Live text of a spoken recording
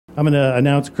I'm going to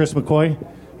announce Chris McCoy.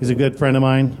 He's a good friend of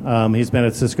mine. He's been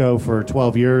at Cisco for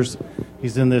 12 years.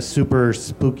 He's in this super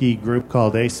spooky group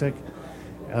called ASIG.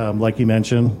 Like you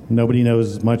mentioned, nobody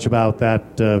knows much about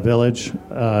that village.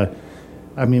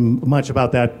 Much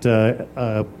about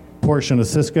that portion of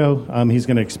Cisco. He's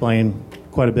going to explain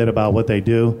quite a bit about what they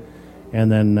do, and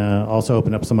then also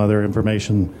open up some other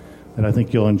information that I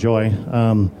think you'll enjoy.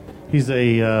 He's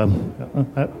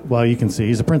well, you can see,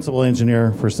 he's a principal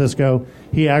engineer for Cisco.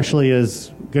 He actually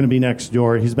is going to be next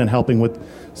door. He's been helping with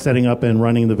setting up and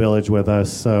running the village with us.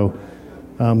 So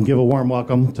give a warm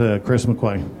welcome to Chris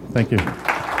McCoy. Thank you.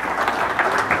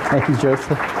 Thank you,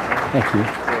 Joseph. Thank you.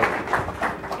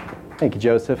 Thank you,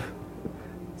 Joseph.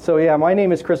 So yeah, my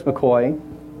name is Chris McCoy.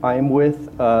 I am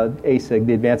with ASIG,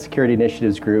 the Advanced Security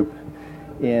Initiatives Group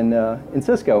in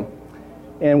Cisco.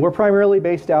 And we're primarily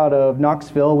based out of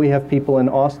Knoxville. We have people in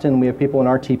Austin, we have people in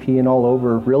RTP, and all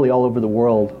over, really all over the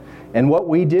world. And what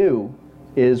we do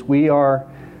is we are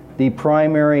the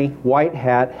primary white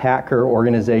hat hacker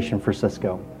organization for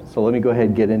Cisco. So let me go ahead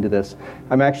and get into this.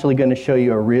 I'm actually going to show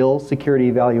you a real security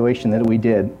evaluation that we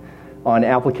did on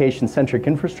application centric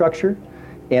infrastructure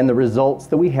and the results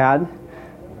that we had.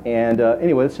 And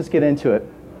anyway, let's just get into it.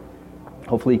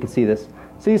 Hopefully you can see this.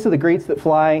 So these are the greets that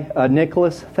fly.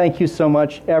 Nicholas, thank you so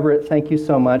much. Everett, thank you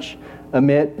so much.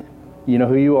 Amit, you know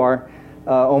who you are.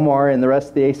 Omar and the rest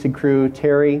of the ASIG crew.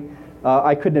 Terry,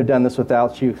 I couldn't have done this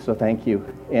without you, so thank you.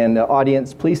 And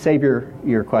audience, please save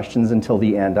your questions until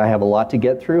the end. I have a lot to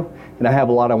get through, and I have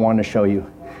a lot I want to show you.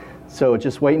 So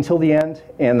just wait until the end,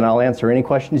 and then I'll answer any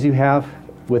questions you have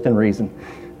within reason.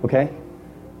 Okay?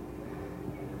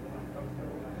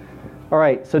 All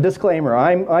right, so disclaimer,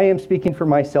 I am speaking for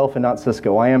myself and not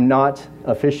Cisco. I am not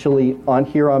officially on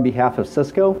here on behalf of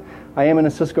Cisco. I am in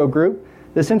a Cisco group.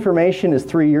 This information is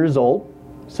 3 years old.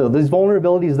 So these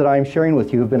vulnerabilities that I'm sharing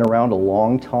with you have been around a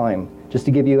long time. Just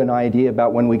to give you an idea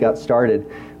about when we got started.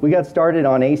 We got started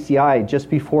on ACI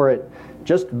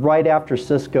just right after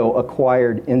Cisco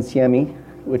acquired NCME,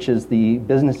 which is the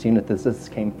business unit that this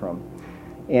came from.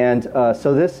 And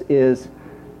so this is,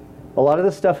 a lot of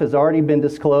this stuff has already been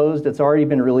disclosed. It's already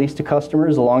been released to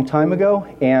customers a long time ago.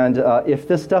 And if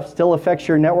this stuff still affects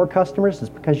your network customers, it's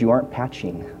because you aren't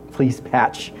patching. Please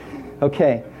patch.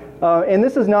 Okay. And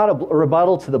this is not a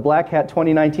rebuttal to the Black Hat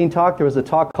 2019 talk. There was a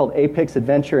talk called APIC's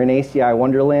Adventure in ACI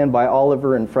Wonderland by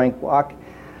Oliver and Frank Block.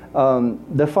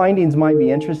 The findings might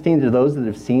be interesting to those that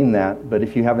have seen that, but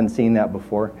if you haven't seen that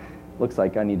before, looks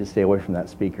like I need to stay away from that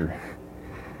speaker.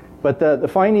 But the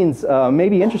findings may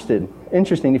be interesting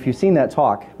if you've seen that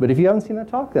talk. But if you haven't seen that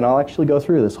talk, then I'll actually go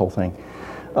through this whole thing.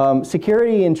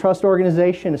 Security and Trust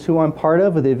Organization is who I'm part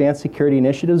of with the Advanced Security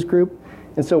Initiatives Group.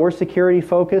 And so we're security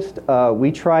focused.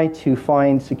 We try to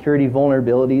find security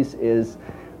vulnerabilities as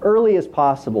early as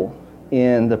possible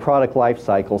in the product life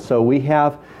cycle. So we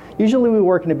have, usually we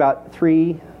work in about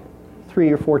three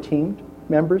or 4 team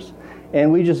members. And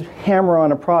we just hammer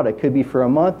on a product. Could be for a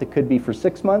month, it could be for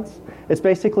 6 months. It's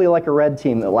basically like a red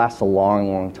team that lasts a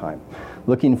long, long time,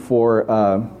 looking for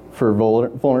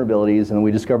vulnerabilities, and we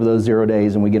discover those 0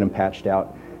 days and we get them patched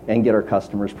out and get our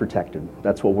customers protected.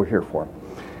 That's what we're here for.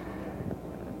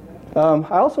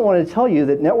 I also wanted to tell you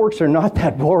that networks are not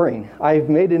that boring. I've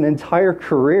made an entire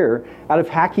career out of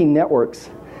hacking networks.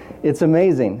 It's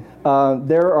amazing.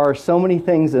 There are so many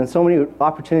things and so many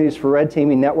opportunities for red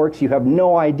teaming networks, you have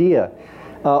no idea.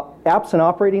 Apps and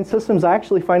operating systems I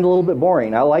actually find a little bit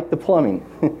boring. I like the plumbing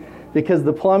because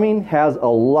the plumbing has a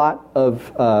lot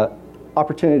of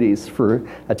opportunities for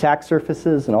attack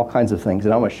surfaces and all kinds of things,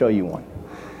 and I'm going to show you one.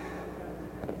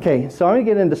 Okay, so I'm going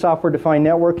to get into software-defined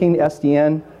networking,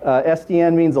 SDN.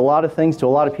 SDN means a lot of things to a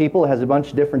lot of people. It has a bunch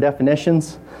of different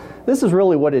definitions. This is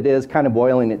really what it is, kind of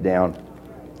boiling it down.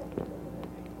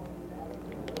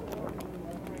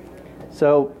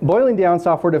 So boiling down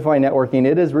software-defined networking,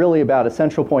 it is really about a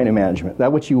central point of management.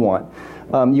 That's what you want.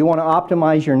 You want to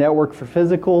optimize your network for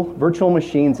physical, virtual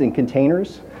machines, and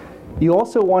containers. You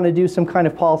also want to do some kind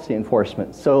of policy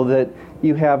enforcement so that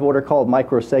you have what are called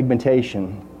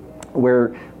micro-segmentation,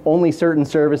 where only certain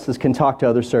services can talk to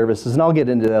other services, and I'll get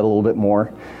into that a little bit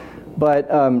more. But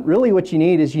really what you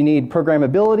need is you need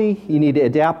programmability, you need to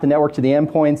adapt the network to the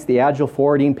endpoints, the agile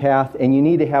forwarding path, and you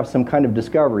need to have some kind of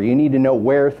discovery. You need to know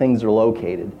where things are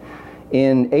located.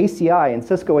 In ACI, in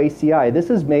Cisco ACI, this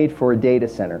is made for a data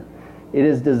center. It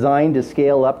is designed to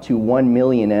scale up to 1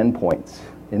 million endpoints.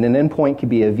 And an endpoint could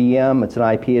be a VM, it's an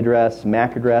IP address,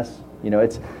 MAC address. You know,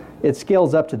 it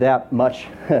scales up to that much,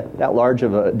 that large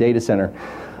of a data center.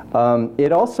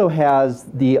 It also has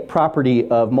the property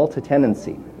of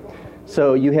multi-tenancy.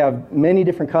 So you have many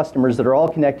different customers that are all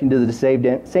connecting to the same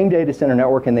data center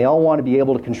network, and they all want to be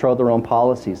able to control their own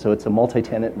policies. So it's a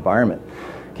multi-tenant environment.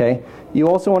 Okay. You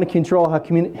also want to control how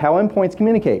endpoints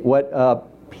communicate. What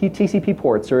TCP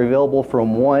ports are available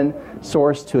from one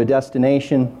source to a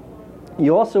destination.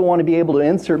 You also want to be able to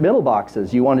insert middle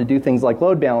boxes. You want to do things like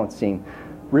load balancing,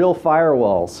 real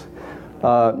firewalls,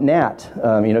 NAT.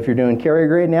 If you're doing carrier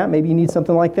grade NAT, maybe you need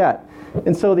something like that.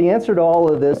 And so the answer to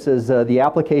all of this is the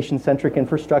Application Centric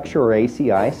Infrastructure, or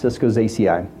ACI, Cisco's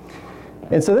ACI.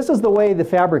 And so this is the way the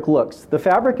fabric looks. The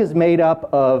fabric is made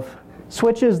up of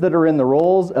switches that are in the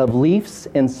roles of leafs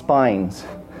and spines.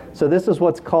 So this is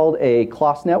what's called a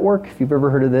CLOS network, if you've ever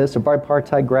heard of this, a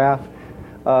bipartite graph.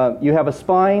 You have a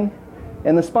spine,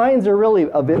 and the spines are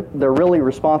they're really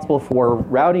responsible for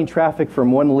routing traffic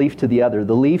from one leaf to the other.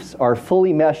 The leafs are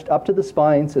fully meshed up to the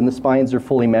spines, and the spines are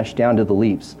fully meshed down to the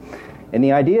leaves. And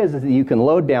the idea is that you can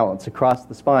load balance across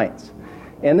the spines.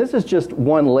 And this is just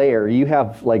one layer. You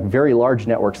have like very large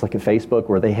networks like a Facebook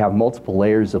where they have multiple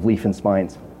layers of leaf and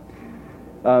spines.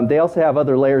 They also have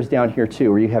other layers down here too,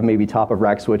 where you have maybe top of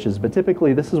rack switches, but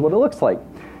typically this is what it looks like.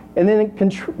 And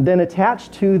then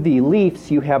attached to the leafs,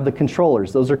 you have the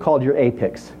controllers. Those are called your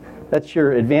APICs. That's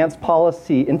your Advanced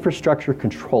Policy Infrastructure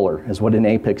Controller, is what an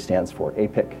APIC stands for,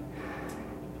 APIC.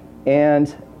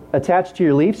 And attached to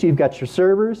your leafs, you've got your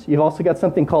servers. You've also got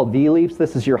something called vLeafs.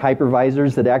 This is your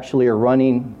hypervisors that actually are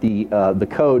running the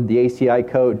code, the ACI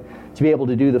code, to be able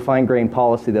to do the fine-grained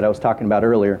policy that I was talking about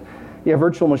earlier. You have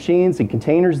virtual machines and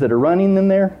containers that are running in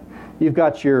there. You've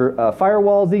got your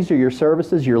firewalls. These are your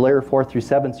services, your layer 4 through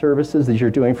 7 services that you're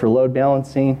doing for load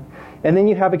balancing. And then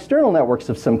you have external networks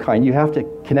of some kind. You have to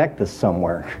connect this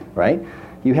somewhere, right?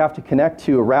 You have to connect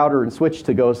to a router and switch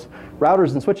to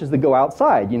routers and switches that go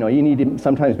outside. You need to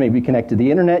sometimes maybe connect to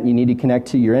the internet. You need to connect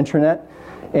to your intranet,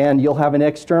 and you'll have an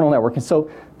external network. And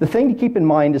so the thing to keep in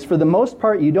mind is, for the most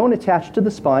part, you don't attach to the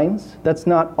spines. That's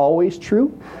not always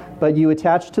true, but you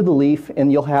attach to the leaf,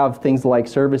 and you'll have things like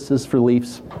services for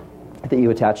leafs that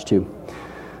you attach to.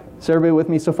 So everybody with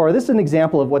me so far? This is an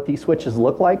example of what these switches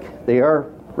look like. They are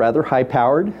rather high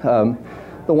powered.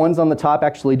 The ones on the top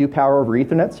actually do power over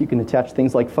Ethernet, so you can attach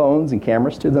things like phones and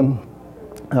cameras to them.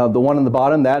 The one on the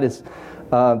bottom, that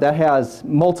has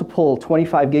multiple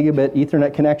 25 gigabit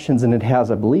Ethernet connections, and it has,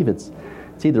 I believe it's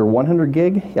either 100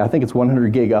 gig. Yeah, I think it's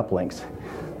 100 gig uplinks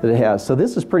that it has. So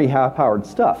this is pretty high powered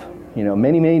stuff.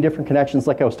 Many different connections,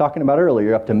 like I was talking about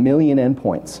earlier, up to 1 million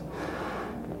endpoints.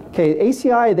 Okay,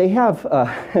 ACI, they have,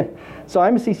 so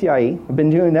I'm a CCIE. I've been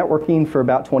doing networking for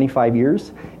about 25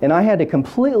 years, and I had to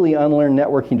completely unlearn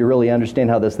networking to really understand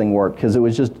how this thing worked, because it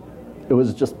was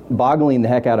just boggling the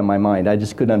heck out of my mind. I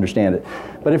just couldn't understand it.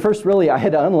 But at first, really, I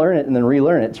had to unlearn it and then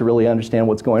relearn it to really understand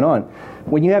what's going on.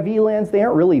 When you have VLANs, they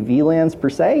aren't really VLANs per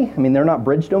se. I mean, they're not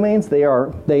bridge domains. They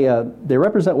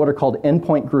represent what are called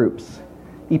endpoint groups.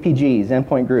 EPGs,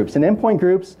 endpoint groups. And endpoint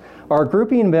groups are a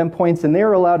grouping of endpoints, and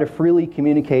they're allowed to freely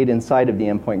communicate inside of the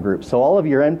endpoint group. So all of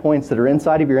your endpoints that are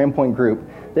inside of your endpoint group,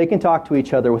 they can talk to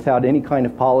each other without any kind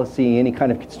of policy, any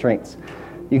kind of constraints.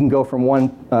 You can go from one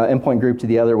endpoint group to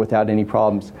the other without any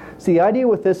problems. So the idea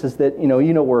with this is that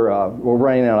we're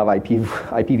running out of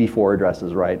IPv4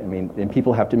 addresses, right? I mean, and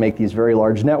people have to make these very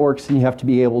large networks, and you have to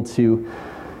be able to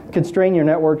constrain your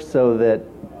network so that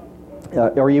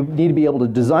or you need to be able to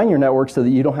design your network so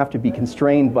that you don't have to be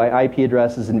constrained by IP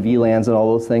addresses and VLANs and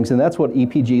all those things, and that's what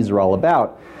EPGs are all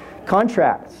about.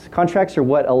 Contracts are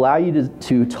what allow you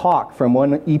to talk from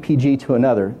one EPG to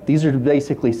another. These are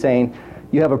basically saying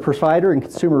you have a provider and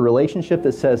consumer relationship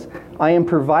that says, I am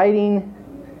providing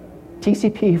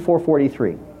TCP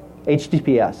 443,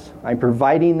 HTTPS. I'm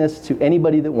providing this to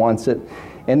anybody that wants it,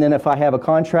 and then if I have a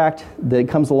contract that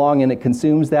comes along and it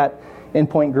consumes that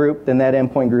endpoint group, then that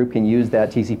endpoint group can use that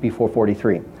TCP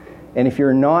 443. And if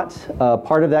you're not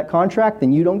part of that contract,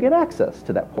 then you don't get access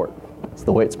to that port. That's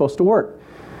the way it's supposed to work.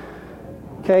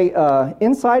 Okay,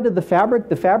 inside of the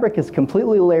fabric is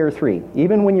completely layer 3.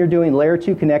 Even when you're doing layer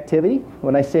 2 connectivity,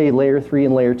 when I say layer 3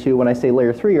 and layer 2, when I say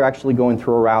layer 3, you're actually going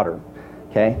through a router.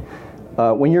 Okay?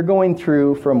 When you're going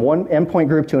through from one endpoint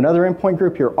group to another endpoint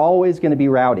group, you're always going to be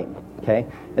routing. Okay?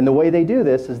 And the way they do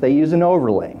this is they use an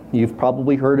overlay. You've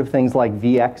probably heard of things like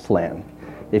VXLAN.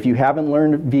 If you haven't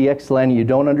learned VXLAN, you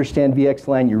don't understand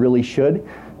VXLAN, you really should,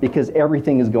 because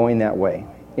everything is going that way.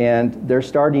 And they're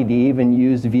starting to even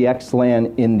use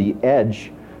VXLAN in the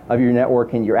edge of your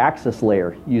network and your access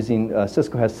layer using,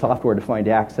 Cisco has software-defined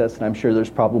access, and I'm sure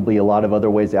there's probably a lot of other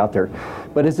ways out there.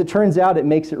 But as it turns out, it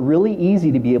makes it really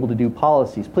easy to be able to do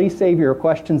policies. Please save your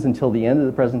questions until the end of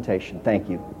the presentation. Thank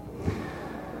you.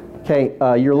 Okay,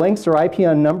 your links are IP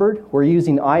unnumbered. We're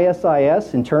using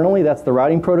ISIS internally. That's the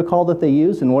routing protocol that they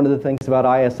use. And one of the things about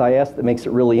ISIS that makes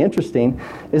it really interesting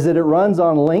is that it runs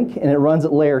on link and it runs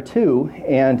at layer 2,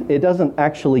 and it doesn't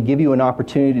actually give you an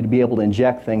opportunity to be able to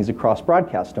inject things across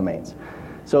broadcast domains.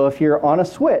 So if you're on a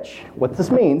switch, what this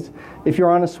means, if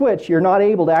you're on a switch, you're not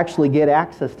able to actually get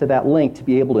access to that link to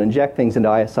be able to inject things into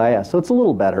ISIS. So it's a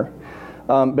little better.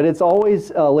 But it's always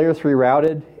layer 3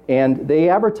 routed. And they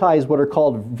advertise what are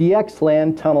called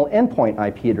VXLAN tunnel endpoint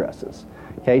IP addresses.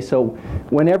 Okay, so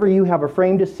whenever you have a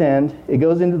frame to send, it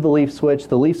goes into the leaf switch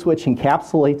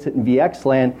encapsulates it in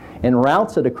VXLAN and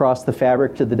routes it across the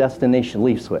fabric to the destination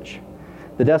leaf switch.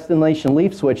 The destination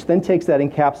leaf switch then takes that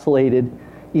encapsulated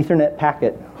Ethernet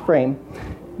packet frame,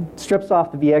 strips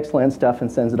off the VXLAN stuff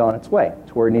and sends it on its way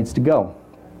to where it needs to go.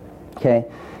 Okay.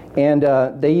 And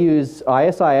they use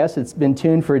ISIS. It's been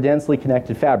tuned for a densely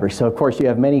connected fabric. So, of course, you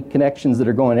have many connections that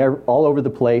are going all over the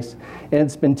place. And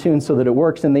it's been tuned so that it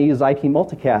works. And they use IP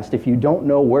multicast. If you don't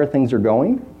know where things are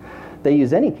going, they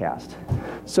use anycast.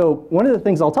 So one of the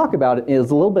things I'll talk about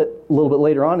is a little bit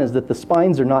later on is that the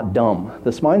spines are not dumb.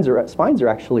 The spines are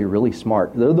actually really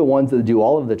smart. They're the ones that do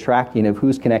all of the tracking of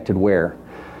who's connected where.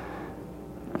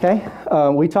 Okay,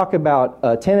 we talk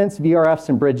about tenants, VRFs,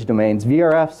 and bridge domains.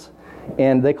 VRFs,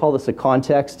 and they call this a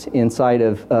context inside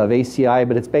of ACI,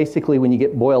 but it's basically, when you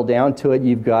get boiled down to it,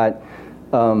 you've got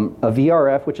a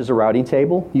VRF, which is a routing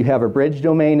table. You have a bridge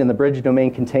domain, and the bridge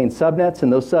domain contains subnets,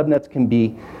 and those subnets can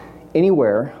be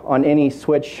anywhere on any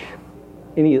switch,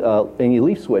 any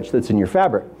leaf switch that's in your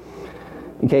fabric.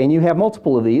 Okay, and you have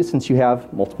multiple of these since you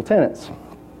have multiple tenants.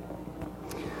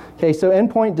 Okay, so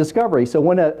endpoint discovery. So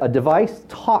when a device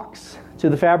talks to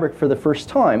the fabric for the first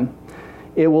time,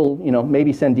 it will,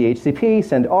 maybe send DHCP,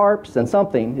 send ARP, send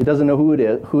something. It doesn't know who it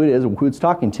is, or who it's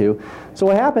talking to. So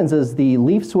what happens is the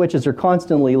leaf switches are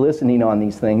constantly listening on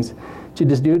these things to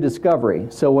just do discovery.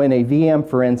 So when a VM,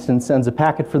 for instance, sends a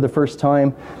packet for the first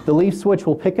time, the leaf switch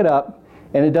will pick it up,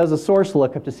 and it does a source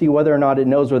lookup to see whether or not it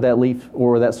knows where that leaf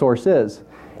or where that source is.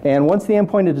 And once the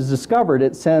endpoint is discovered,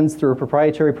 it sends through a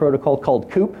proprietary protocol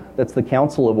called COOP. That's the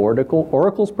Council of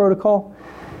Oracle's protocol.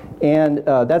 And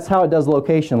that's how it does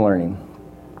location learning.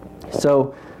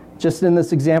 So just in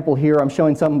this example here, I'm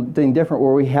showing something different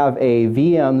where we have a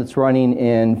VM that's running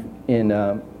in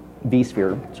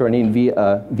vSphere. It's running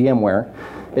via VMware.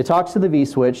 It talks to the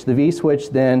vSwitch. The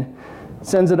vSwitch then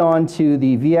sends it on to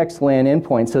the VXLAN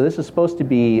endpoint. So this is supposed to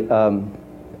be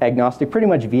agnostic. Pretty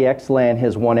much VXLAN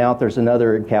has won out. There's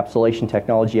another encapsulation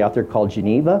technology out there called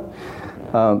Geneva.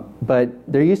 But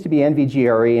there used to be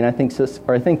NVGRE, and I think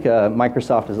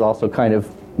Microsoft has also kind of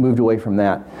moved away from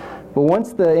that. But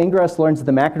once the ingress learns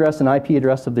the MAC address and IP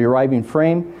address of the arriving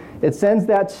frame, it sends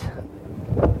that,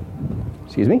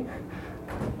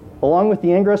 along with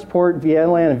the ingress port,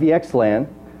 VLAN and VXLAN,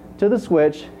 to the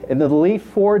switch, and the leaf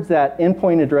forwards that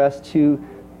endpoint address to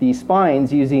the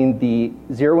spines using the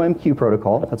 0MQ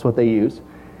protocol. That's what they use.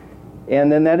 And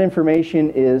then that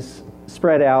information is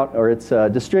spread out, or it's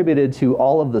distributed to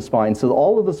all of the spines. So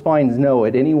all of the spines know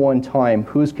at any one time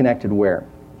who's connected where.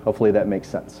 Hopefully that makes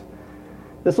sense.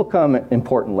 This will come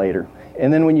important later.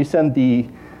 And then when you send the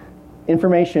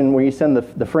information, where you send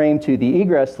the frame to the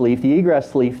egress leaf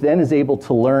then is able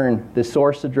to learn the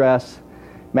source address,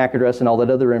 MAC address, and all that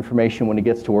other information when it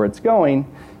gets to where it's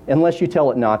going, unless you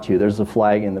tell it not to. There's a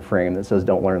flag in the frame that says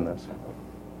don't learn this.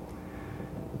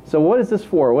 So what is this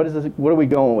for? What are we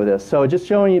going with this? So just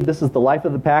showing you this is the life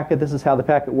of the packet. This is how the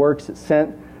packet works. It's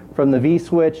sent from the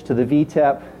vSwitch to the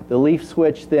VTEP. The leaf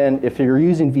switch then, if you're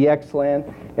using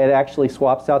VXLAN, it actually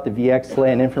swaps out the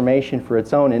VXLAN information for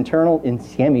its own internal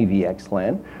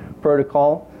semi-VXLAN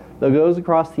protocol that goes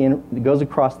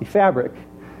across the fabric.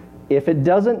 If it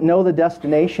doesn't know the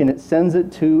destination, it sends it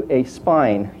to a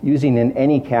spine using an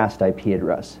anycast IP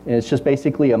address. And it's just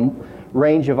basically a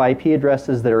range of IP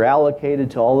addresses that are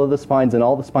allocated to all of the spines, and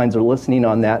all the spines are listening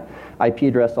on that IP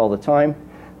address all the time.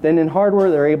 Then in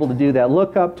hardware, they're able to do that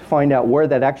lookup to find out where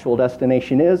that actual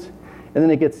destination is. And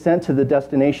then it gets sent to the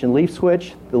destination leaf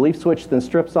switch. The leaf switch then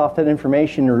strips off that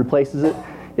information and replaces it.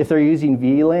 If they're using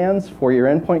VLANs for your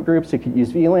endpoint groups, it could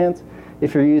use VLANs.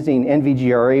 If you're using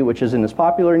NVGRE, which isn't as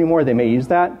popular anymore, they may use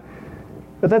that.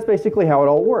 But that's basically how it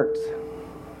all works.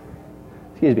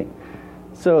 Excuse me.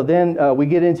 So then we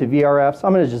get into VRFs.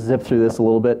 I'm going to just zip through this a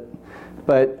little bit.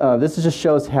 But this just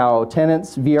shows how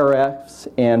tenants, VRFs,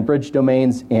 and bridge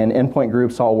domains and endpoint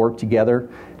groups all work together,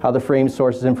 how the frame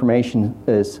sources information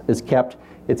is kept.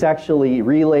 It's actually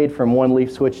relayed from one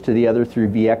leaf switch to the other through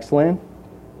VXLAN.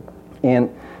 And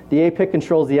the APIC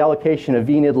controls the allocation of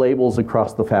VNID labels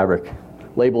across the fabric.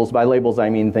 Labels, by labels I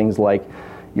mean things like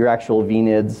your actual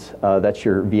VNIDs, that's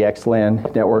your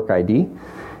VXLAN network ID,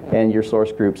 and your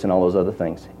source groups and all those other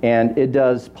things. And it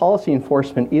does policy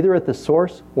enforcement either at the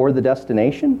source or the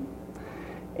destination.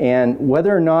 And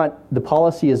whether or not the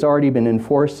policy has already been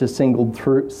enforced is signaled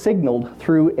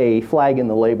through a flag in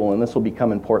the label, and this will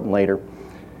become important later.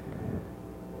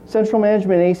 Central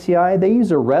Management ACI, they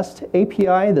use a REST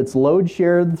API that's load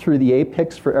shared through the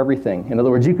APICs for everything. In other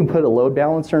words, you can put a load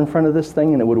balancer in front of this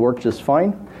thing and it would work just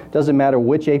fine. Doesn't matter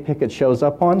which APIC it shows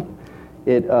up on.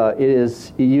 It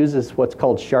uses what's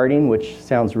called sharding, which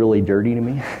sounds really dirty to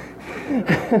me.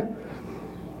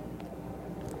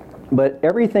 But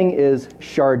everything is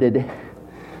sharded.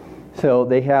 So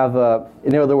they have,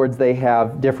 in other words, they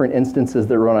have different instances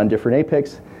that run on different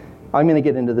APICs. I'm going to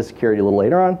get into the security a little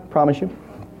later on, promise you.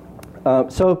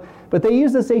 But they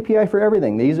use this API for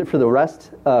everything. They use it for the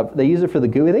REST, they use it for the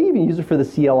GUI, they even use it for the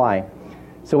CLI.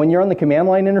 So when you're on the command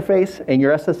line interface and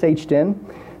you're SSH'd in,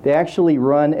 they actually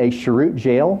run a cheroot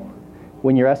jail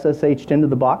when you're SSH'd into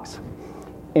the box.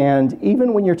 And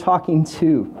even when you're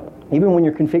even when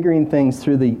you're configuring things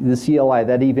through the CLI,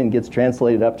 that even gets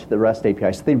translated up to the REST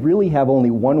API. So they really have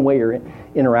only one way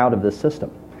in or out of this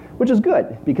system, which is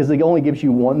good because it only gives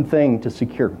you one thing to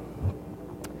secure.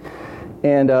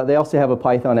 And they also have a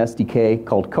Python SDK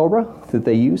called Cobra that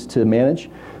they use to manage.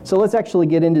 So let's actually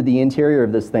get into the interior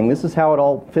of this thing. This is how it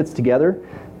all fits together.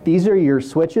 These are your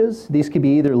switches. These could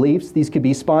be either leafs, these could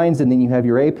be spines, and then you have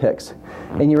your APICs.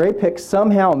 And your APICs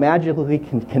somehow magically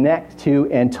can connect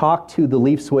to and talk to the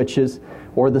leaf switches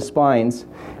or the spines.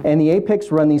 And the APICs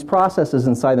run these processes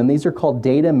inside them. These are called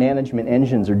data management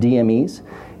engines, or DMEs.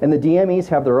 And the DMEs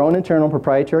have their own internal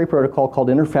proprietary protocol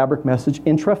called intra-fabric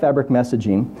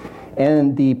messaging.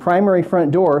 And the primary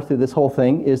front door through this whole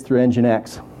thing is through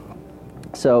NGINX.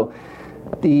 So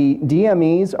the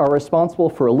DMEs are responsible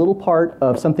for a little part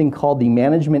of something called the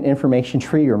Management Information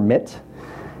Tree, or MIT.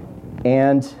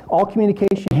 And all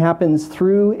communication happens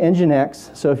through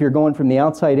NGINX. So if you're going from the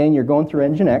outside in, you're going through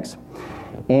NGINX.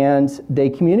 And they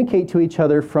communicate to each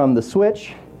other from the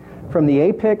switch, from the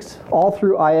APICs, all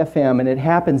through IFM. And it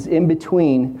happens in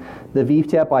between the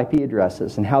VTEP IP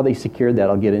addresses. And how they secured that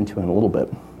I'll get into in a little bit.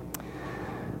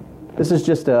 This is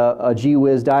just a gee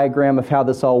whiz diagram of how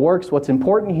this all works. What's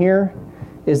important here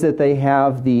is that they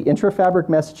have the intra-fabric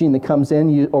messaging that comes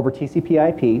in over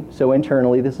TCP/IP. So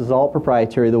internally, this is all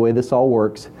proprietary, the way this all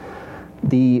works.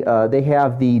 They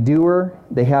have the doer.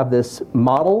 They have this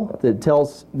model that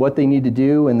tells what they need to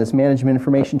do in this management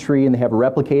information tree, and they have a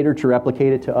replicator to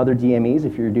replicate it to other DMEs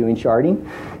if you're doing sharding.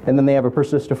 And then they have a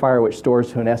persistifier which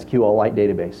stores to an SQLite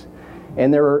database.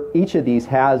 And each of these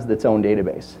has its own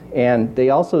database. And they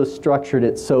also structured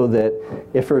it so that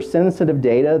if for sensitive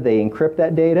data, they encrypt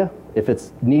that data. If it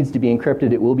needs to be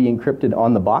encrypted, it will be encrypted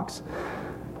on the box.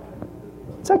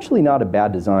 It's actually not a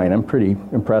bad design. I'm pretty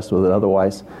impressed with it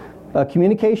otherwise.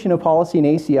 Communication of policy in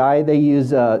ACI, they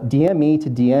use DME to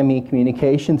DME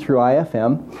communication through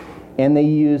IFM. And they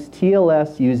use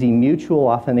TLS using mutual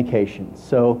authentication.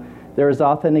 So there is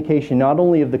authentication not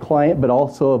only of the client, but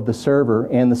also of the server.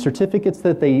 And the certificates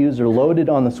that they use are loaded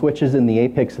on the switches in the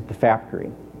APICs at the factory.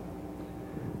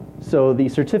 So the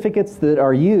certificates that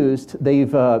are used, they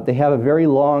have a very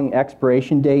long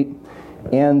expiration date.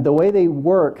 And the way they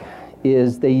work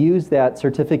is they use that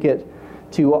certificate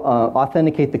to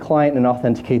authenticate the client and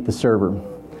authenticate the server.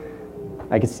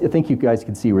 I think you guys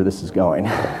can see where this is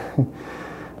going.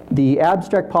 The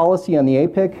abstract policy on the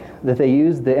APIC that they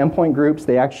use, the endpoint groups,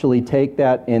 they actually take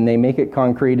that and they make it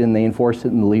concrete and they enforce it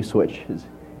in the leaf switches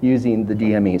using the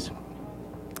DMEs.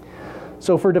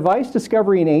 So for device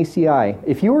discovery in ACI,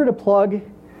 if you were to plug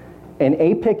an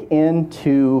APIC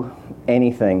into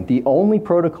anything, the only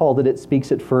protocol that it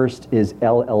speaks at first is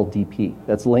LLDP.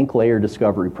 That's Link Layer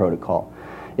Discovery Protocol.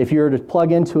 If you were to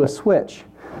plug into a switch,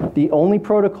 the only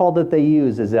protocol that they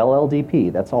use is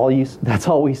LLDP. That's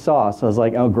all we saw. So I was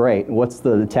like, oh great, what's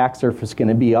the attack surface going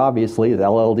to be? Obviously, it's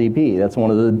LLDP. That's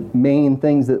one of the main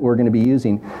things that we're going to be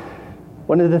using.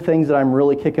 One of the things that I'm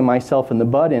really kicking myself in the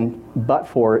butt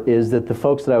for is that the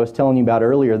folks that I was telling you about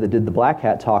earlier that did the Black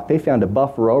Hat talk, they found a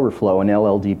buffer overflow in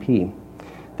LLDP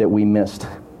that we missed.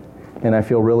 And I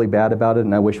feel really bad about it,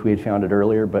 and I wish we had found it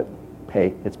earlier, but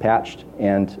hey, it's patched,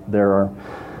 and there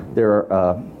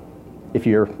are if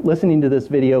you're listening to this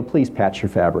video, please patch your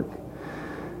fabric.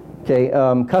 Okay,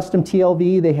 custom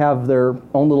TLV, they have their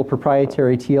own little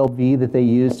proprietary TLV that they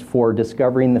used for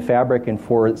discovering the fabric and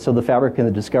so the fabric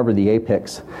can discover the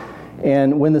APICs.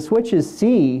 And when the switches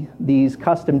see these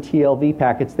custom TLV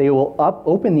packets, they will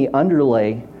open the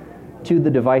underlay to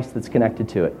the device that's connected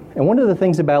to it. And one of the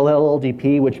things about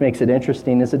LLDP which makes it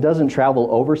interesting is it doesn't travel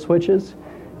over switches.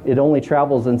 It only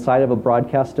travels inside of a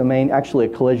broadcast domain, actually a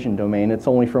collision domain. It's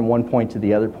only from one point to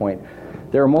the other point.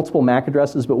 There are multiple MAC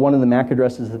addresses, but one of the MAC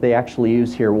addresses that they actually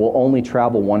use here will only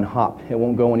travel one hop. It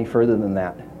won't go any further than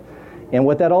that. And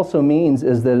what that also means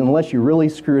is that unless you really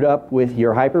screwed up with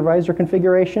your hypervisor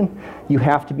configuration, you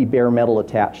have to be bare metal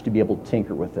attached to be able to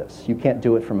tinker with this. You can't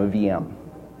do it from a VM.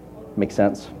 Make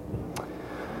sense?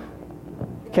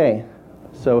 Okay,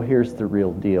 so here's the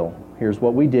real deal. Here's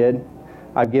what we did.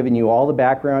 I've given you all the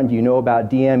background. You know about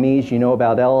DMEs, you know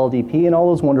about LLDP, and all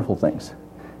those wonderful things.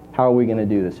 How are we going to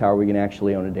do this? How are we going to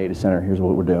actually own a data center? Here's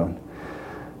what we're doing.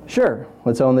 Sure,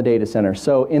 let's own the data center.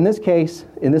 So in this case,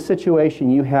 in this situation,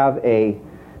 you have a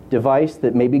device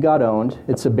that maybe got owned.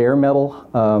 It's a bare metal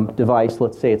device.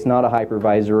 Let's say it's not a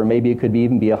hypervisor, or maybe it could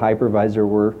even be a hypervisor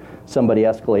where somebody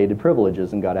escalated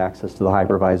privileges and got access to the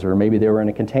hypervisor, or maybe they were in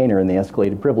a container and they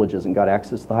escalated privileges and got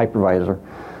access to the hypervisor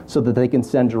so that they can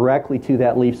send directly to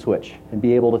that leaf switch and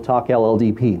be able to talk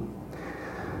LLDP.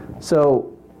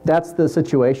 So that's the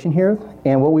situation here,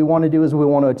 and what we want to do is we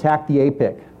want to attack the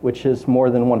APIC, which is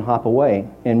more than one hop away.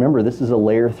 And remember, this is a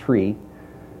layer 3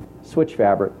 switch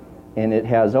fabric, and it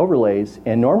has overlays,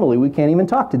 and normally we can't even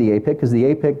talk to the APIC because the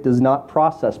APIC does not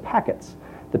process packets.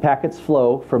 The packets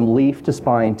flow from leaf to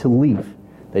spine to leaf.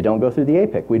 They don't go through the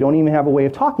APIC. We don't even have a way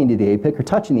of talking to the APIC or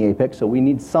touching the APIC, so we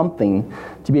need something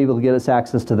to be able to get us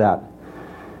access to that.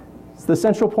 It's the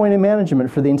central point of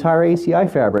management for the entire ACI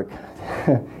fabric.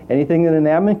 Anything that an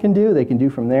admin can do, they can do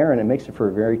from there, and it makes it for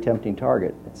a very tempting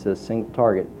target. It's a single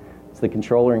target. It's the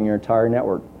controller in your entire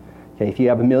network. Okay, if you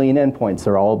have 1 million endpoints,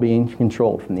 they're all being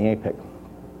controlled from the APIC.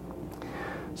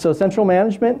 So central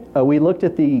management, we looked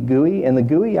at the GUI, and the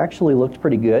GUI actually looked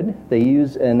pretty good. They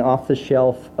use an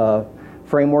off-the-shelf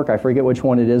framework. I forget which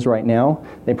one it is right now.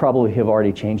 They probably have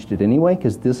already changed it anyway,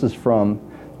 because this is from,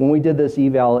 when we did this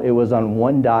eval, it was on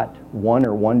 1.1 or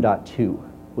 1.2.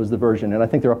 was the version, and I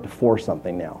think they're up to 4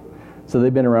 something now. So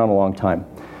they've been around a long time.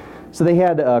 So they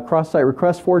had cross-site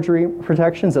request forgery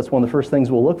protections. That's one of the first things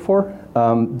we'll look for.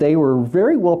 They were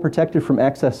very well protected from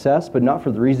XSS, but not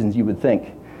for the reasons you would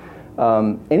think.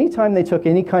 Anytime they took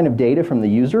any kind of data from the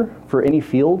user for any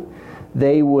field,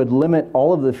 they would limit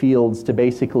all of the fields to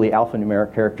basically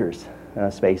alphanumeric characters,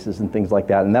 spaces and things like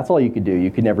that, and that's all you could do. You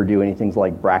could never do anything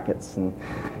like brackets.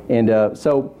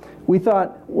 So we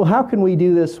thought, well, how can we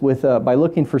do this with by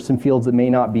looking for some fields that may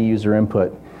not be user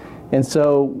input? And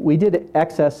so we did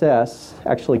XSS,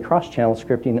 actually cross-channel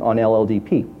scripting on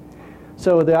LLDP.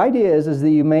 So the idea is that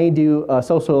you may do a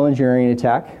social engineering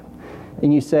attack,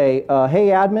 and you say, hey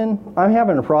admin, I'm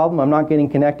having a problem, I'm not getting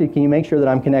connected, can you make sure that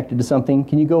I'm connected to something?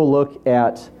 Can you go look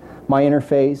at my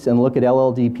interface and look at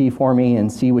LLDP for me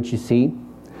and see what you see?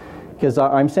 Because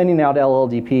I'm sending out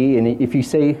LLDP, and if you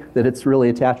say that it's really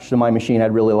attached to my machine,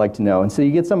 I'd really like to know. And so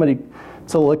you get somebody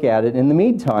to look at it. In the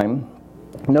meantime,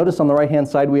 notice on the right-hand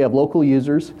side we have local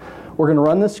users. We're going to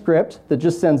run this script that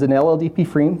just sends an LLDP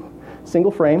frame,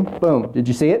 single frame. Boom. Did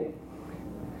you see it?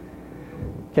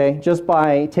 Okay. Just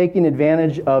by taking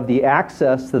advantage of the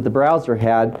access that the browser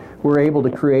had, we're able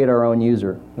to create our own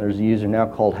user. There's a user now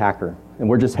called Hacker, and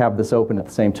we'll just have this open at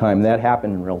the same time. That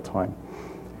happened in real time.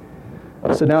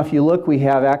 So now if you look, we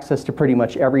have access to pretty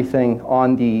much everything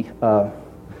on the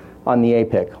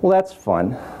APIC. Well, that's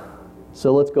fun.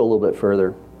 So let's go a little bit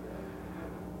further.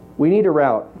 We need a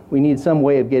route. We need some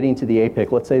way of getting to the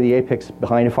APIC. Let's say the APIC's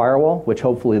behind a firewall, which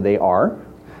hopefully they are.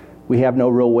 We have no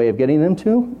real way of getting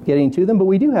to them, but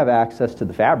we do have access to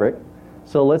the fabric.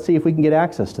 So let's see if we can get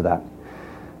access to that.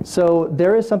 So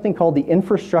there is something called the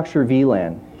infrastructure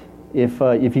VLAN.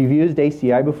 If you've used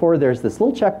ACI before, there's this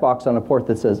little checkbox on a port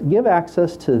that says, give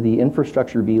access to the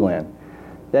infrastructure VLAN.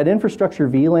 That infrastructure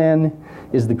VLAN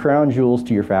is the crown jewels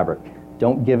to your fabric.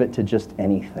 Don't give it to just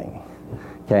anything,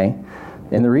 okay?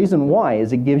 And the reason why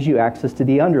is it gives you access to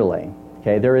the underlay.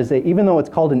 Okay, there is even though it's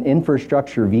called an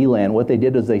infrastructure VLAN, what they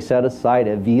did is they set aside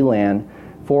a VLAN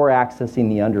for accessing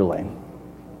the underlay.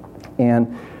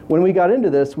 And when we got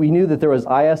into this, we knew that there was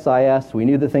ISIS, we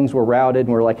knew that things were routed,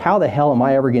 and we're like, how the hell am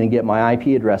I ever going to get my IP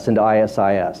address into ISIS?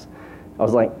 I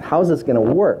was like, how is this going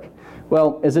to work?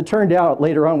 Well, as it turned out,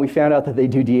 later on we found out that they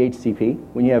do DHCP.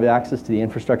 When you have access to the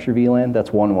infrastructure VLAN,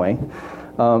 that's one way.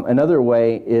 Another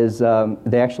way is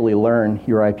they actually learn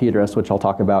your IP address, which I'll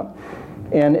talk about.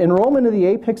 And enrollment of the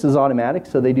APICs is automatic,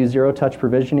 so they do zero-touch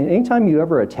provisioning. Anytime you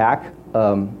ever attack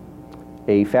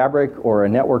a fabric or a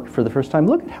network for the first time,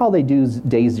 look at how they do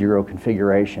day zero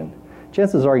configuration.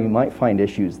 Chances are you might find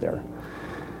issues there.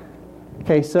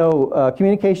 Okay, so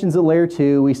communications at layer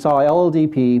 2, we saw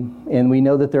LLDP, and we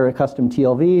know that they're a custom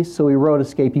TLVs, so we wrote a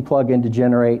Scapy plugin to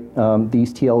generate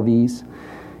these TLVs.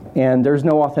 And there's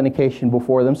no authentication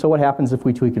before them, so what happens if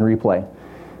we tweak and replay?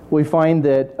 we find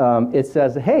that it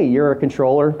says, hey, you're a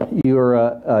controller,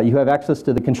 you have access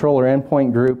to the controller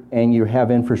endpoint group, and you have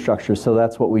infrastructure. So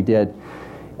that's what we did.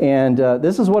 And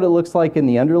this is what it looks like in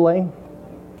the underlay.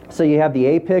 So you have the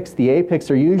APICs. The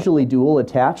APICs are usually dual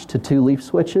attached to 2 leaf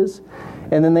switches.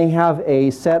 And then they have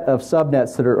a set of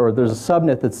subnets that are, or there's a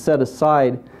subnet that's set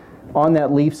aside on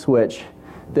that leaf switch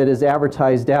that is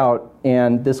advertised out.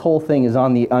 And this whole thing is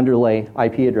on the underlay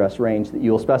IP address range that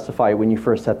you'll specify when you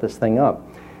first set this thing up.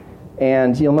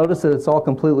 And you'll notice that it's all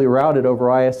completely routed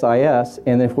over ISIS.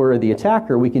 And if we're the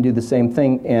attacker, we can do the same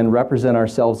thing and represent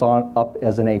ourselves up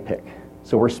as an APIC.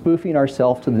 So we're spoofing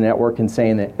ourselves to the network and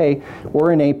saying that, hey,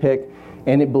 we're an APIC,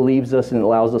 and it believes us and it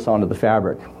allows us onto the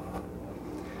fabric.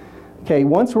 Okay,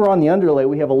 once we're on the underlay,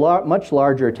 we have a much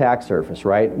larger attack surface,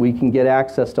 right? We can get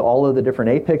access to all of the different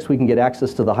APICs. We can get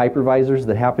access to the hypervisors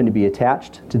that happen to be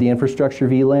attached to the infrastructure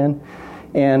VLAN.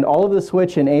 And all of the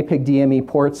switch and APIC DME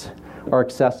ports are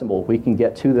accessible. We can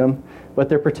get to them, but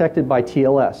they're protected by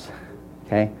TLS,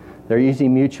 okay? They're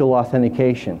using mutual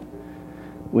authentication.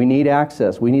 We need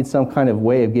access. We need some kind of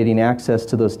way of getting access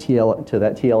to those to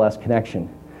that TLS connection.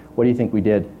 What do you think we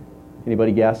did?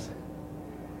 Anybody guess?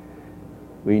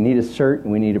 We need a cert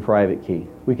and we need a private key.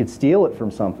 We could steal it from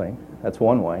something. That's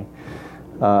one way.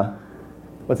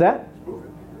 What's that?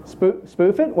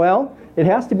 Spoof it? Well, it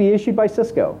has to be issued by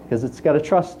Cisco because it's got a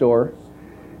trust store.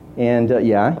 And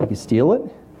yeah, you can steal it.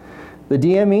 The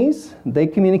DMEs, they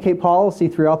communicate policy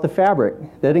throughout the fabric.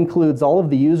 That includes all of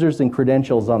the users and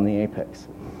credentials on the APICs.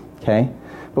 Okay?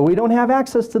 But we don't have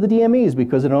access to the DMEs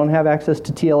because we don't have access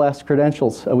to TLS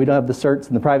credentials. We don't have the certs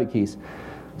and the private keys.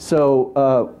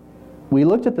 So we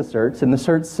looked at the certs, and the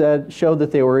certs showed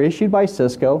that they were issued by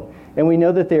Cisco, and we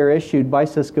know that they are issued by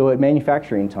Cisco at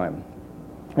manufacturing time.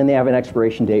 And they have an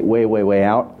expiration date way, way, way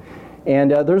out.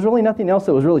 And there's really nothing else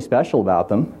that was really special about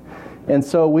them. And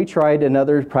so we tried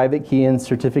another private key and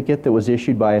certificate that was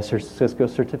issued by a Cisco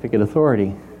certificate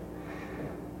authority.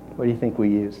 What do you think we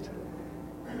used?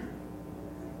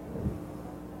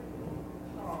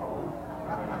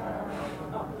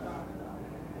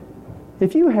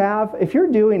 If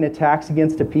you're doing attacks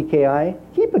against a PKI,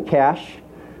 keep a cache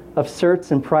of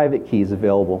certs and private keys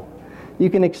available.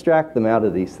 You can extract them out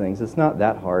of these things. It's not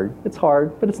that hard. It's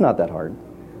hard, but it's not that hard.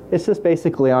 It's just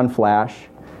basically on flash.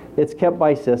 It's kept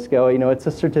by Cisco. You know, it's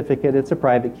a certificate, it's a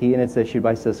private key, and it's issued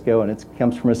by Cisco, and it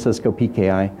comes from a Cisco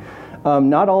PKI.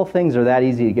 Not all things are that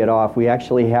easy to get off. We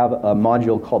actually have a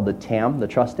module called the TAM, the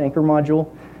Trust Anchor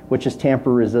module, which is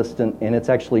tamper resistant, and it's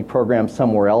actually programmed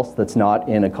somewhere else that's not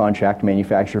in a contract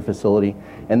manufacturer facility.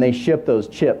 And they ship those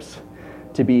chips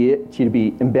to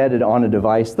be embedded on a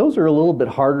device. Those are a little bit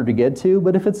harder to get to,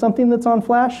 but if it's something that's on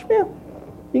flash, yeah, you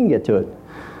can get to it.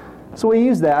 So we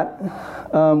use that.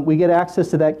 We get access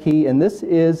to that key, and this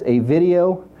is a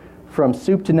video from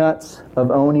soup to nuts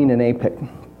of owning an APIC.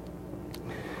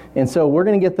 And so we're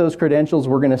going to get those credentials.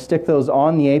 We're going to stick those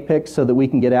on the APIC so that we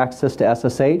can get access to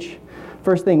SSH.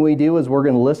 First thing we do is we're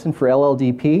going to listen for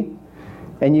LLDP.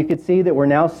 And you can see that we're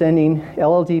now sending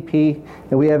LLDP,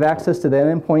 and we have access to that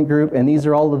endpoint group, and these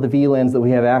are all of the VLANs that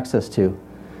we have access to.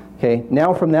 Okay,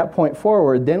 now from that point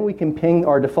forward, then we can ping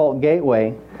our default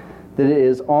gateway that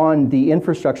is on the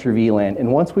infrastructure VLAN.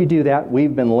 And once we do that,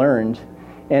 we've been learned,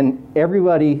 and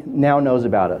everybody now knows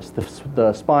about us.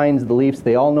 The spines, the leafs,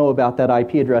 they all know about that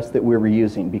IP address that we were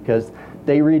using because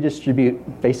they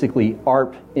redistribute basically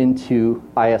ARP into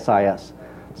ISIS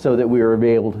so that we were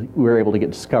able to get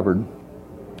discovered.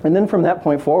 And then from that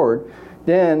point forward,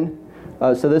 then,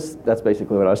 so that's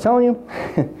basically what I was telling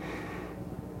you.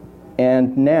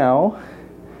 And now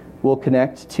we'll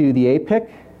connect to the APIC.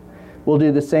 We'll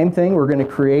do the same thing. We're going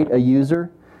to create a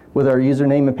user with our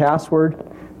username and password.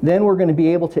 Then we're going to be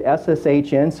able to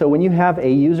SSH in. So when you have a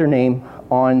username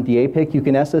on the APIC, you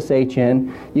can SSH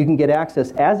in. You can get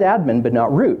access as admin, but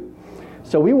not root.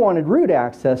 So we wanted root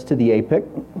access to the APIC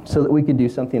so that we could do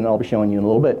something that I'll be showing you in a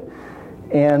little bit.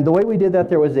 And the way we did that,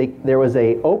 there was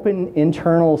a open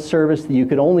internal service that you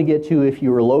could only get to if you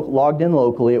were logged in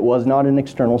locally. It was not an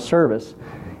external service.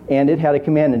 And it had a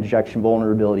command injection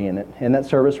vulnerability in it. And that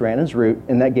service ran as root,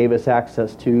 and that gave us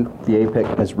access to the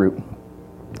APIC as root.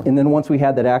 And then once we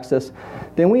had that access,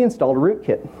 then we installed a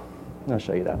rootkit. I'll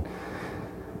show you that.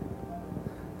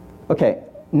 Okay,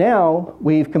 now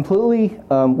we've completely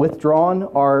withdrawn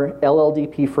our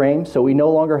LLDP frame, so we no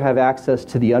longer have access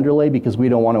to the underlay because we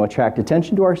don't want to attract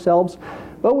attention to ourselves,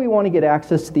 but we want to get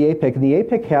access to the APIC. And the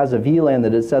APIC has a VLAN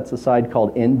that it sets aside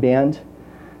called in-band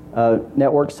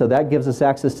network, so that gives us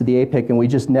access to the APIC, and we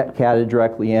just netcatted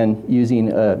directly in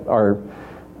using our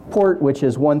port, which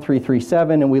is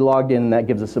 1337, and we logged in, and that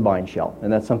gives us a bind shell.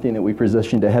 And that's something that we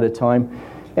positioned ahead of time.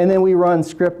 And then we run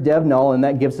script dev null, and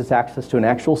that gives us access to an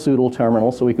actual SUDL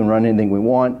terminal so we can run anything we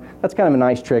want. That's kind of a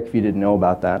nice trick if you didn't know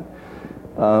about that.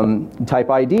 Type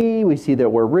ID, we see that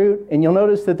we're root, and you'll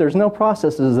notice that there's no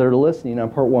processes that are listening on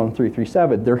port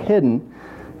 1337. They're hidden.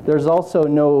 There's also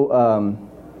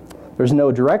there's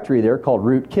no directory there called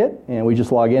rootkit, and we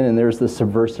just log in and there's the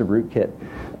subversive rootkit.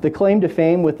 The claim to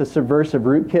fame with the subversive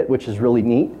rootkit, which is really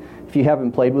neat, if you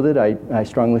haven't played with it, I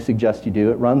strongly suggest you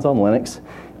do. It runs on Linux,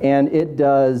 and it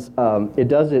does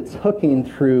its hooking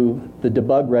through the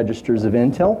debug registers of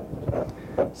Intel.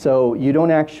 So you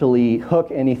don't actually hook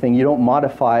anything, you don't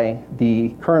modify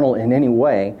the kernel in any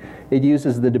way. It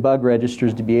uses the debug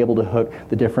registers to be able to hook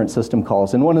the different system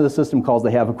calls. And one of the system calls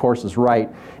they have, of course, is write.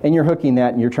 And you're hooking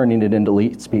that and you're turning it into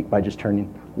leet speak by just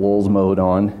turning lulz mode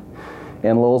on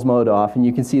and lulz mode off. And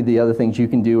you can see the other things you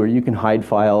can do, or you can hide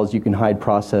files, you can hide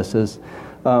processes.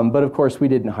 But of course, we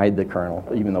didn't hide the kernel,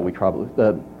 even though we probably,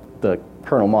 the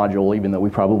kernel module, even though we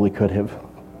probably could have.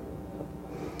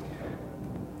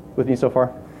 With me so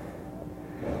far?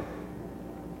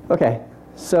 Okay,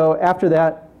 so after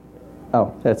that,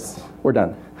 we're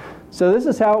done. So this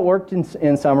is how it worked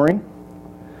in summary.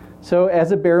 So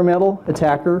as a bare metal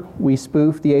attacker, we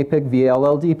spoof the APIC via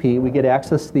LLDP. We get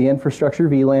access to the infrastructure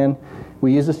VLAN.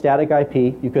 We use a static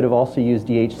IP. You could have also used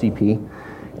DHCP.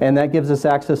 And that gives us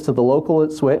access to the local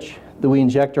at switch. We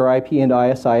inject our IP into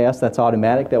ISIS. That's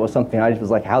automatic. That was something I just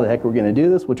was like, how the heck are we going to do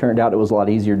this? Well, it turned out it was a lot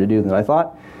easier to do than I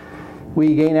thought.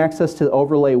 We gain access to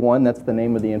overlay 1. That's the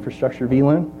name of the infrastructure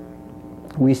VLAN.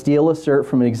 We steal a cert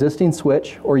from an existing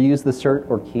switch or use the cert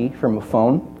or key from a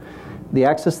phone. The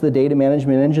access to the data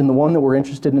management engine, the one that we're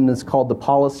interested in is called the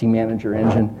policy manager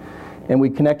engine. And we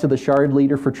connect to the shard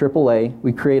leader for AAA.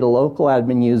 We create a local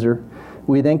admin user.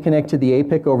 We then connect to the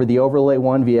APIC over the overlay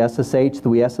 1 via SSH.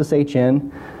 We SSH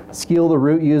in, steal the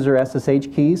root user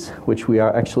SSH keys, which we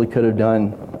actually could have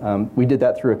done. We did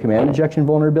that through a command injection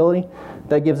vulnerability.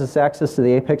 That gives us access to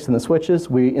the APICs and the switches.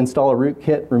 We install a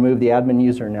rootkit, remove the admin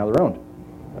user, and now they're owned.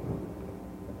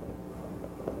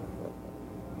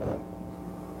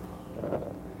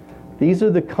 These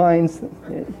are the kinds,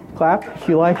 clap if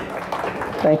you like.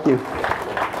 Thank you.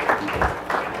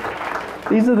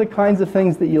 These are the kinds of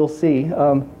things that you'll see.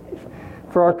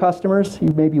 For our customers, you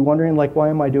may be wondering, like, why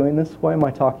am I doing this? Why am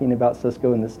I talking about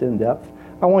Cisco in this in depth?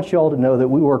 I want you all to know that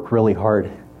we work really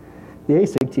hard. The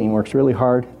ASIG team works really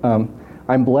hard.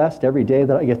 I'm blessed every day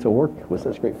that I get to work with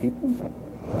such great people.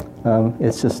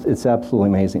 It's absolutely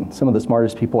amazing. Some of the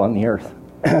smartest people on the earth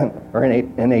are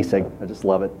in ASIG. I just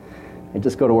love it. I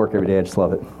just go to work every day. I just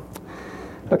love it.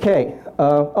 Okay,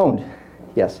 owned.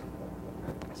 Yes.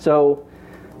 So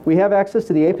we have access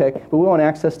to the APIC, but we want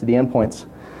access to the endpoints.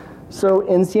 So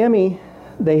in CME,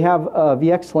 they have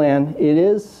VXLAN. It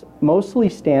is mostly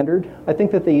standard. I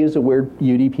think that they use a weird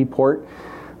UDP port.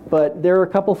 But there are a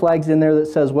couple flags in there that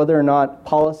says whether or not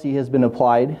policy has been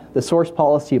applied, the source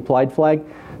policy applied flag.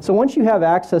 So once you have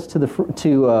access to the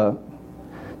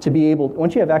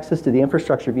once you have access to the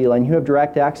infrastructure VLAN, you have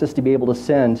direct access to be able to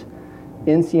send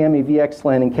NCME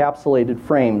VXLAN encapsulated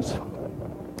frames.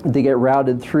 They get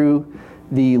routed through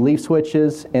the leaf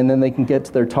switches, and then they can get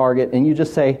to their target. And you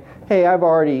just say, hey, I've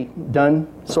already done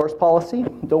source policy.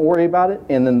 Don't worry about it.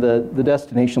 And then the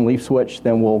destination leaf switch,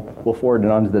 then we'll forward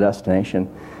it on to the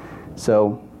destination.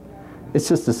 So it's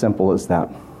just as simple as that.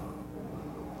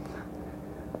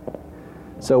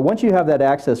 So once you have that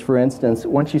access, for instance,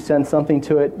 once you send something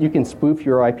to it, you can spoof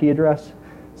your IP address.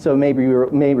 So maybe you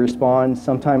may respond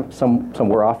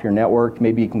somewhere off your network.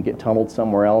 Maybe you can get tunneled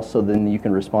somewhere else, so then you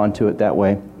can respond to it that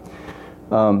way.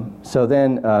 So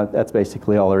then that's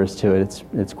basically all there is to it.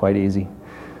 It's quite easy.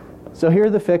 So here are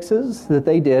the fixes that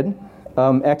they did.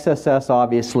 XSS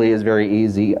obviously is very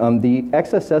easy. The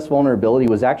XSS vulnerability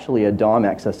was actually a DOM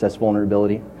XSS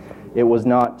vulnerability. It was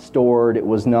not stored. It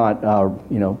was not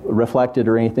reflected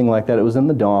or anything like that. It was in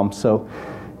the DOM. So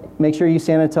make sure you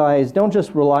sanitize. Don't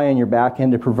just rely on your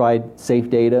backend to provide safe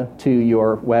data to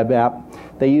your web app.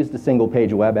 They used a single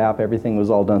page web app. Everything was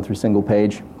all done through single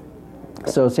page.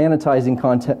 So sanitizing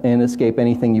content and escape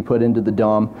anything you put into the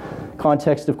DOM.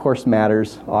 Context, of course,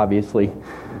 matters, obviously.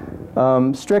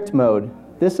 Strict mode.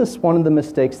 This is one of the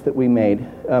mistakes that we made.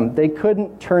 They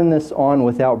couldn't turn this on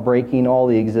without breaking all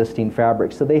the existing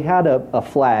fabrics. So they had a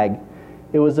flag.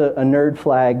 It was a nerd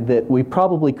flag that we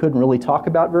probably couldn't really talk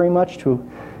about very much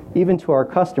even to our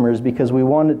customers, because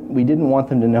we didn't want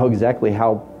them to know exactly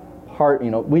how hard,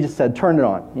 we just said turn it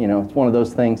on. It's one of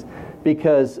those things,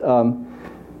 because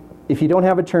if you don't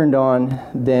have it turned on,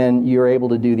 then you're able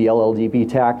to do the LLDP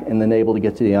attack and then able to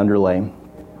get to the underlay.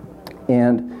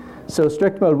 And So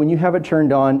strict mode, when you have it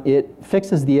turned on, it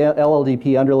fixes the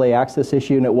LLDP underlay access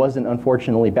issue, and it wasn't,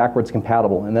 unfortunately, backwards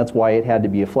compatible, and that's why it had to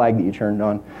be a flag that you turned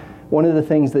on. One of the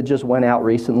things that just went out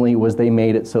recently was they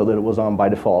made it so that it was on by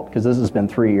default, because this has been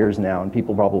 3 years now, and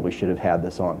people probably should have had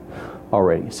this on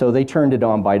already. So they turned it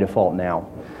on by default now.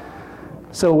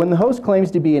 So when the host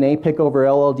claims to be an APIC over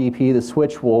LLDP, the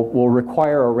switch will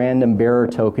require a random bearer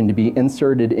token to be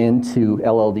inserted into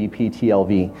LLDP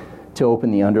TLV to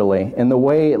open the underlay. And the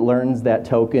way it learns that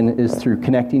token is through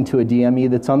connecting to a DME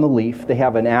that's on the leaf. They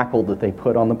have an ACL that they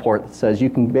put on the port that says you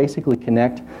can basically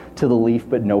connect to the leaf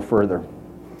but no further.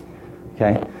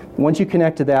 Okay? Once you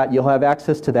connect to that, you'll have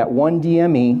access to that one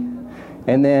DME,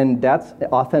 and then that's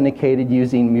authenticated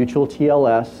using mutual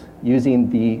TLS, using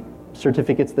the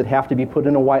certificates that have to be put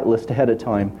in a whitelist ahead of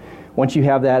time. Once you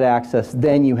have that access,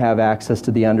 then you have access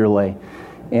to the underlay,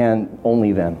 and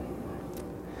only then.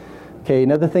 Okay,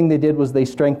 another thing they did was they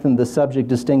strengthened the subject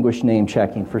distinguished name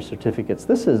checking for certificates.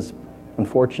 This is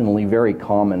unfortunately very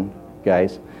common,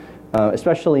 guys,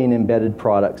 especially in embedded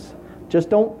products.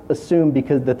 Just don't assume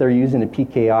because that they're using a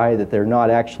PKI that they're not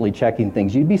actually checking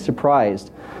things. You'd be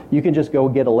surprised. You can just go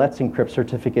get a Let's Encrypt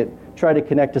certificate, try to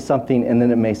connect to something, and then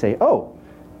it may say, oh,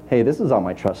 hey, this is on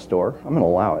my trust store. I'm going to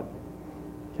allow it.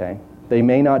 Okay? They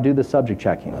may not do the subject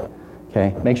checking.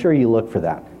 Okay? Make sure you look for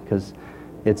that, because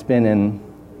it's been in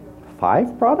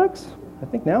 5 products, I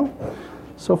think now,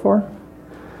 so far.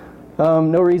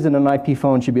 No reason an IP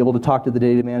phone should be able to talk to the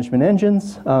data management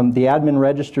engines. The admin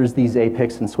registers these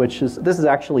APICs and switches. This is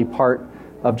actually part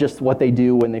of just what they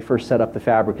do when they first set up the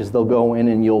fabric, is they'll go in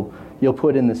and you'll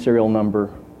put in the serial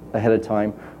number ahead of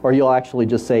time, or you'll actually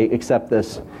just say, accept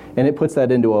this, and it puts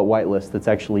that into a whitelist that's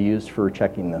actually used for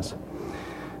checking this.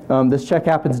 This check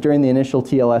happens during the initial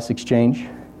TLS exchange.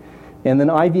 And then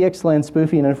IVXLAN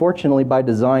spoofing, unfortunately by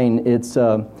design, it's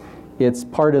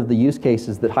part of the use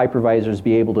cases that hypervisors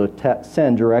be able to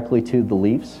send directly to the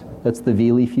leafs. That's the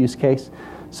vLeaf use case.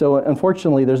 So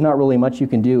unfortunately, there's not really much you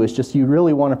can do. It's just you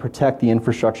really want to protect the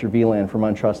infrastructure VLAN from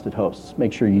untrusted hosts.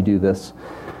 Make sure you do this.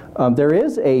 There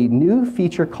is a new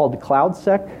feature called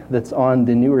CloudSec that's on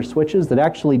the newer switches that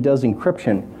actually does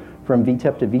encryption from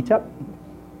VTEP to VTEP.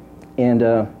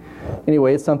 And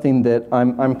anyway, it's something that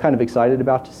I'm kind of excited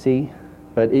about to see,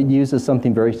 but it uses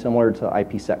something very similar to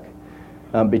IPsec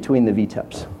between the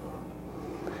VTEPs.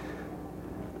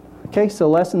 Okay, so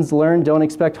lessons learned. Don't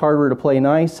expect hardware to play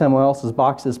nice. Someone else's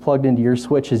box is plugged into your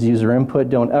switch as user input.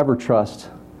 Don't ever trust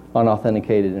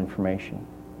unauthenticated information,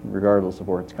 regardless of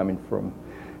where it's coming from.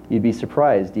 You'd be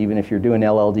surprised, even if you're doing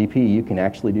LLDP, you can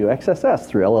actually do XSS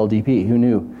through LLDP. Who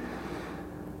knew?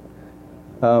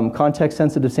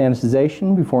 Context-sensitive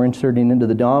sanitization before inserting into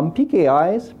the DOM.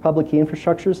 PKIs, public key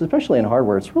infrastructures, especially in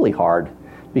hardware, it's really hard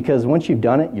because once you've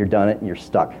done it, and you're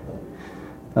stuck.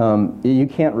 You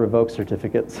can't revoke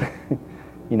certificates.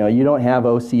 You don't have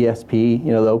OCSP,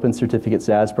 the Open Certificate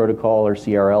SAS protocol, or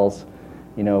CRLs.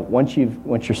 Once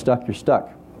you're stuck, you're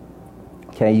stuck.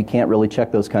 Okay, you can't really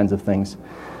check those kinds of things.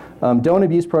 Don't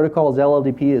abuse protocols.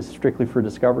 LLDP is strictly for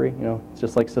discovery. It's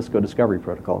just like Cisco Discovery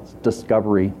Protocol. It's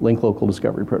discovery, link local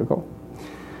discovery protocol.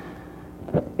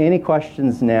 Any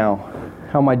questions now?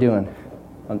 How am I doing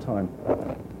on time?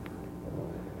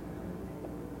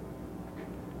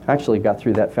 Actually got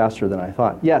through that faster than I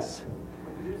thought. Yes?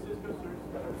 The new Cisco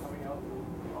certs that are coming out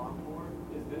with Encore,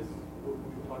 is this what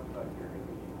we talked about here going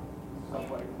to be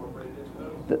somewhat incorporated into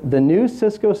those? The new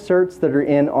Cisco certs that are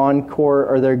in Encore,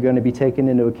 are they going to be taken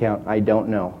into account? I don't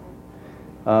know.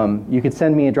 You could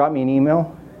drop me an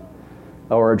email,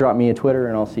 or drop me a Twitter,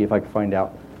 and I'll see if I can find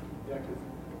out. Yeah, because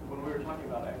when we were talking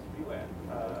about XVLAN,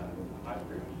 I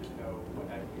pretty much didn't know what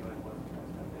XVLAN was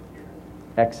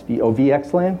this year.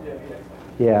 VXLAN? Yeah,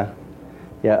 VXLAN.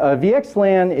 Yeah.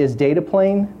 VXLAN is data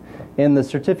plane, and the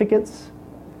certificates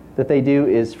that they do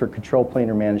is for control plane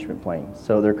or management plane.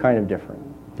 So they're kind of different.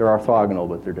 They're orthogonal,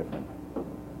 but they're different.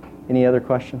 Any other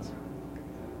questions?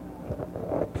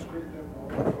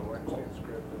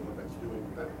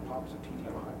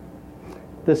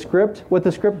 The script, what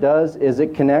the script does is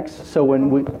it connects. So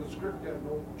when we,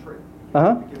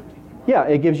 yeah,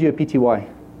 it gives you a PTY,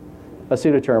 a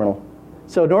pseudo terminal.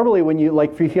 So normally when you,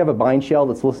 if you have a bind shell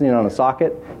that's listening on a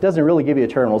socket, it doesn't really give you a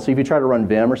terminal. So if you try to run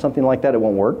Vim or something like that, it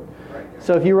won't work.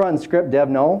 So if you run script dev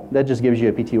null, that just gives you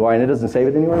a PTY, and it doesn't save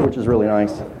it anywhere, which is really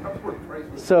nice.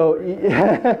 So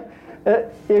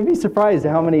you'd be surprised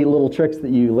how many little tricks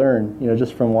that you learn,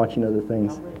 just from watching other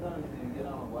things. How many times do you get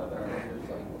on a weather and you're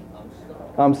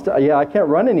just I'm stuck? Yeah, I can't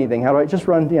run anything. How do I just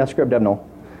run script dev null?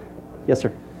 Yes,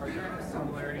 sir. Are there any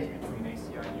similarities between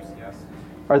ACI and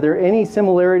UCS? Are there any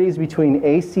similarities between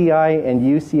ACI and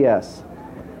UCS?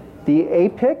 The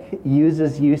APIC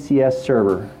uses UCS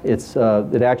server.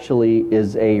 It actually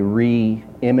is a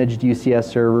re-imaged UCS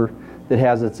server that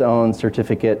has its own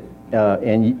certificate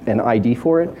and an ID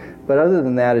for it. But other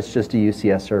than that, it's just a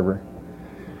UCS server.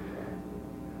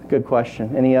 Good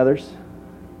question. Any others?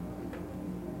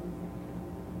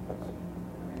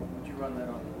 Would you run that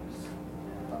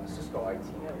on the Cisco IT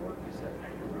network? Is that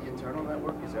the internal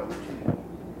network? Is that what you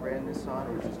ran this on,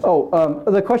 or just?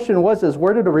 The question is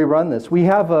where did we run this? We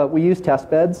use test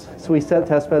beds, so we set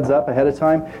test beds up ahead of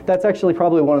time. That's actually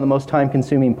probably one of the most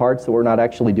time-consuming parts that we're not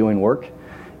actually doing work,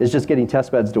 is just getting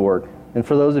test beds to work. And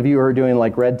for those of you who are doing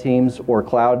like red teams or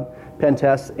cloud pen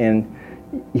tests, and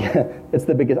yeah, it's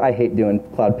the biggest. I hate doing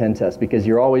cloud pen tests because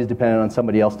you're always dependent on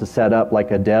somebody else to set up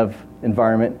like a dev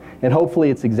environment, and hopefully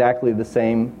it's exactly the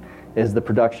same as the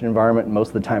production environment, and most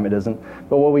of the time it isn't.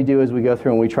 But what we do is we go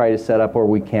through and we try to set up where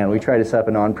we can. We try to set up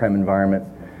an on-prem environment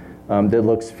that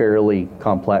looks fairly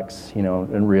complex,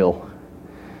 and real.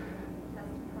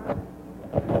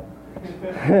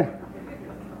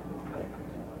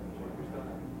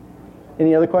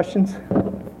 Any other questions?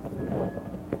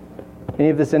 Any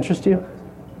of this interest you?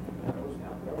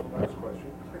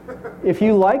 If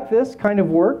you like this kind of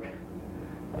work,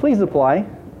 please apply.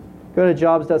 Go to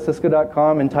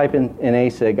jobs.cisco.com and type in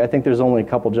ASIG. I think there's only a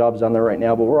couple jobs on there right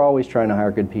now, but we're always trying to hire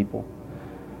good people.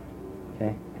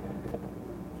 Okay.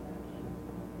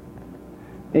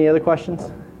 Any other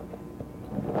questions?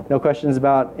 No questions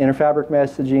about interfabric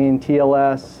messaging,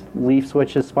 TLS, leaf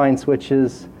switches, spine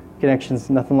switches,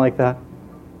 connections, nothing like that?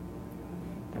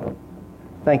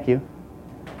 Thank you.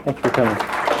 Thank you for coming.